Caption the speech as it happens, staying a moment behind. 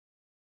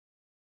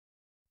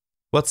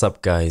What's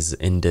up guys,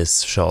 in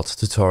this short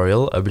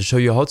tutorial I will show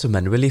you how to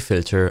manually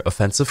filter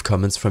offensive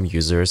comments from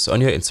users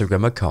on your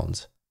Instagram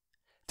account.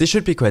 This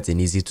should be quite an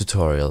easy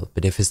tutorial,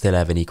 but if you still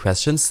have any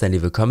questions then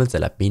leave a comment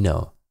and let me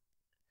know.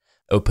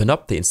 Open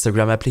up the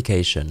Instagram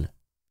application.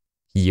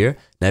 Here,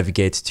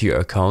 navigate to your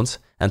account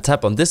and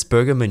tap on this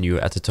burger menu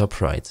at the top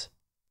right.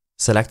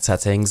 Select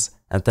Settings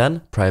and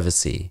then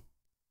Privacy.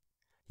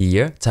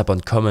 Here, tap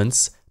on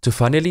Comments to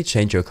finally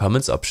change your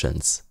comments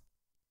options.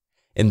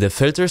 In the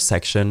Filters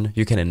section,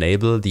 you can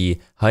enable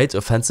the Hide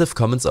Offensive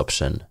Comments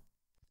option.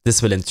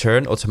 This will in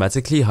turn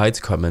automatically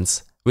hide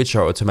comments which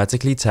are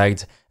automatically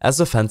tagged as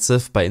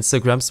offensive by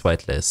Instagram's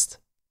whitelist.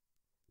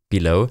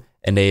 Below,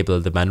 enable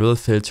the manual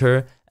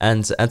filter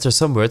and enter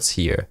some words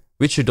here,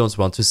 which you don't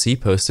want to see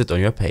posted on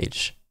your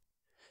page.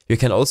 You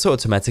can also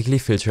automatically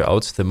filter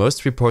out the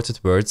most reported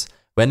words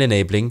when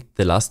enabling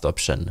the last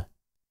option.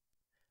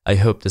 I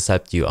hope this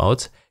helped you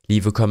out.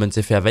 Leave a comment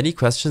if you have any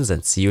questions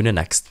and see you in the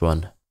next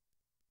one.